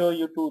want to show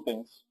you two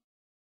things.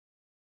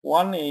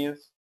 One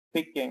is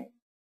picking,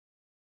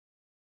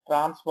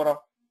 transfer of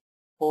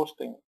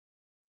posting,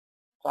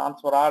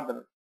 transfer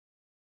order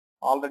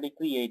already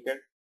created.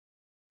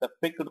 The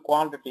picked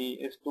quantity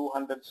is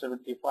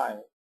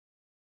 275.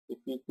 If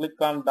you click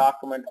on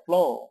document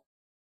flow,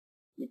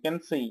 you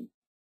can see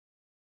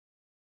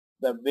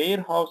the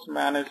warehouse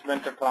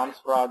management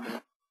transfer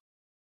order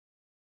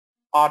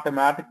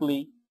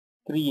automatically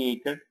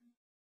created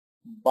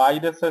by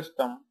the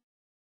system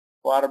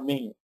for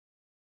me.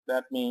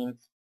 That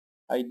means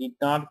I did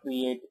not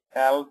create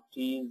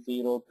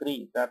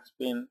LG03. That's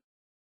been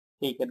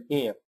taken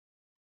care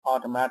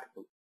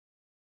automatically.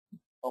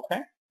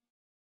 Okay.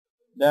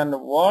 Then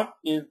what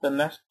is the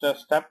next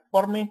step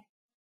for me?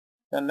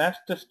 The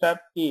next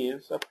step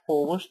is a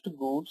post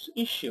goods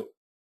issue.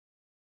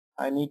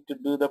 I need to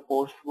do the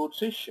post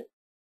goods issue.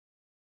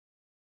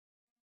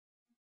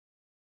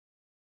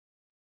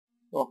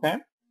 Okay.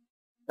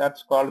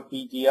 That's called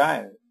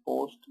PGI,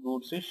 post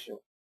goods issue.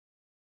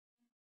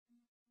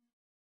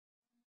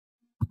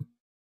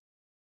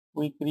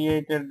 We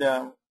created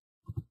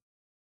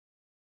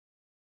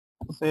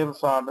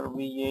sales order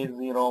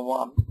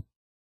VA01,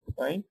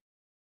 right?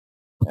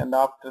 And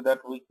after that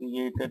we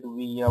created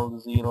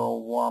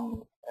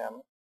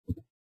VL01M.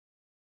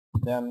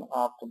 Then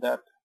after that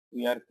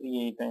we are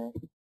creating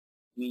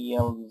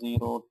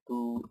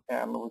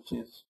VL02N, which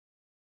is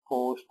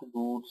post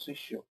goods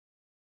issue.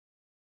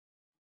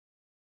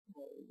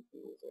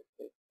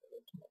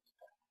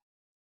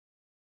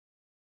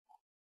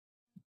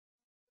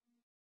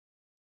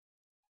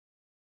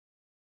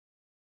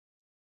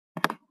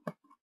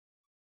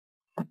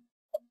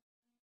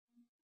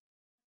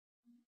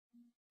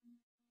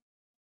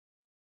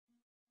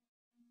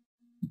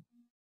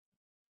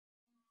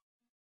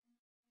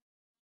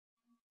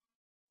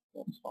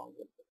 What's wrong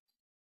with it?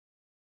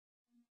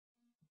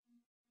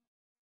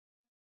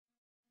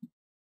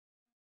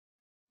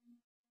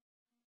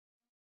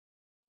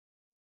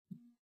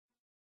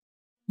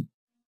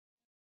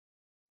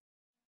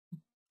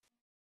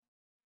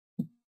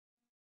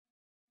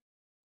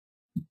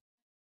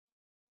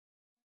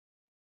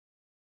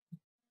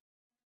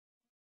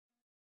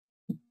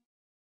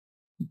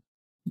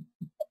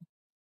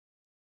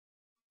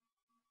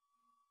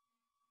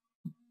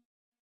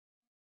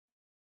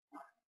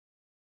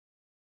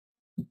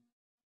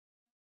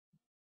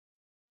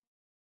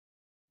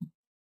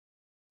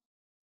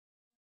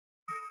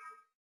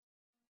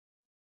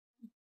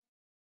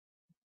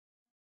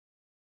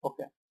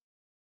 Okay.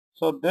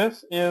 So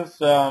this is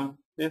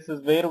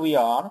where we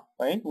are,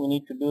 right? We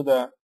need to do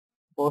the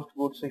post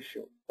goods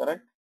issue,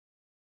 correct?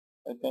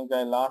 I think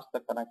I lost the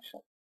connection.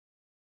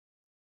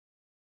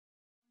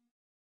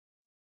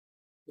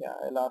 Yeah,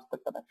 I lost the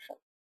connection.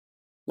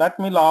 Let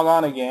me log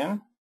on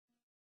again.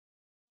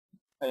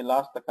 I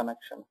lost the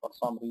connection for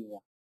some reason.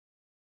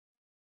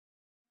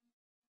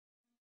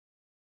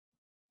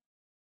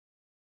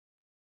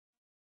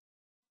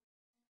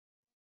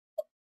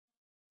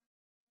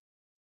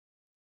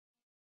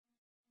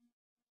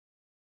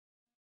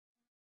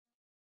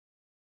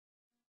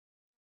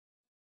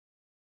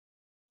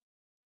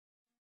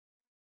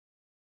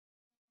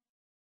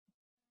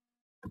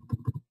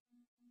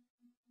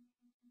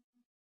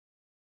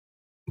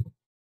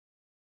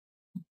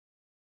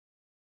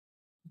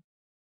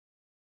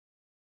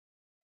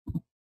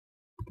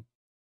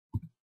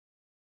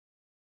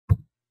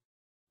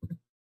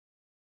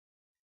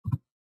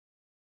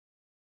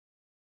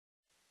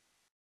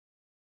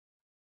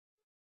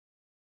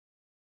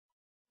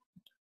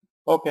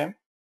 Okay.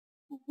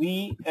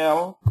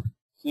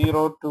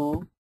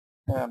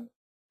 VL02N.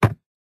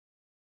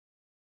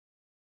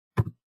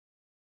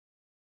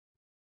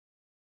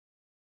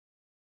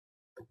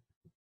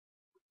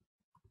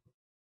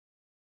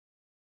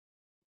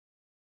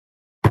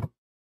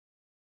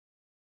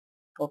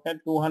 Okay,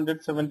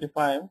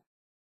 275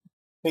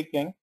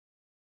 picking.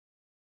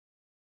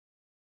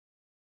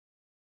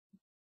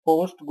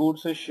 Post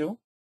goods issue.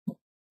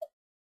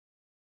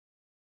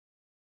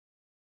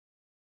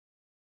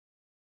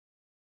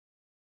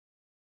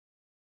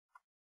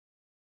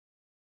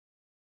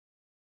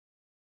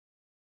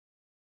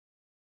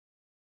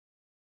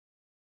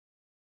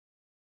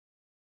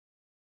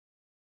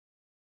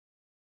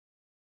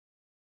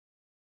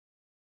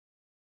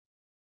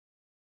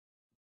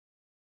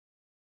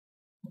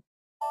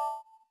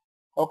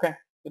 Okay,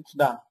 it's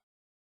done.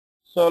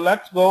 So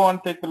let's go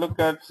and take a look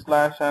at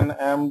slash and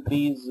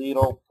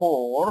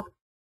MD04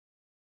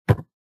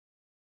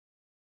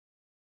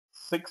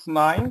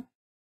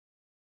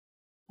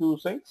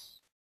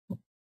 6926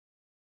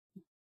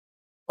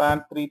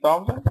 and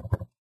 3000.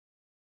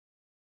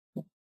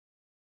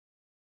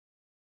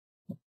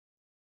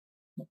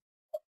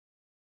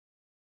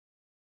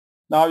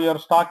 Now your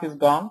stock is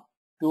gone.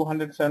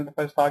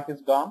 275 stock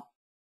is gone,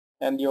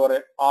 and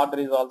your order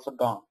is also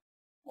gone.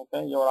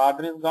 Okay, your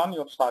order is gone,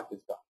 your stock is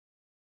gone.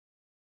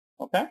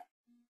 Okay,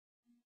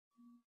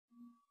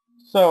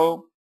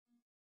 so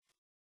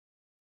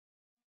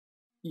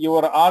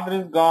your order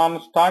is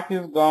gone, stock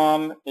is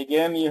gone.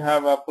 Again, you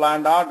have a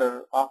planned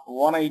order of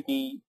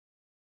 180.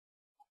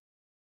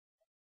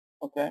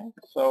 Okay,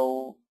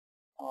 so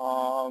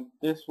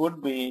this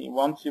would be,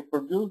 once you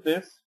produce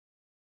this,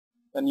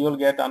 then you'll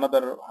get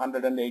another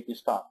 180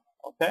 stock.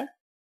 Okay,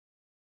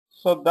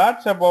 so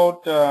that's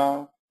about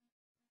it.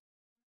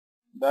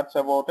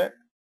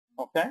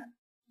 Okay,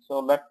 so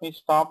let me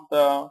stop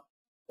the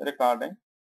recording.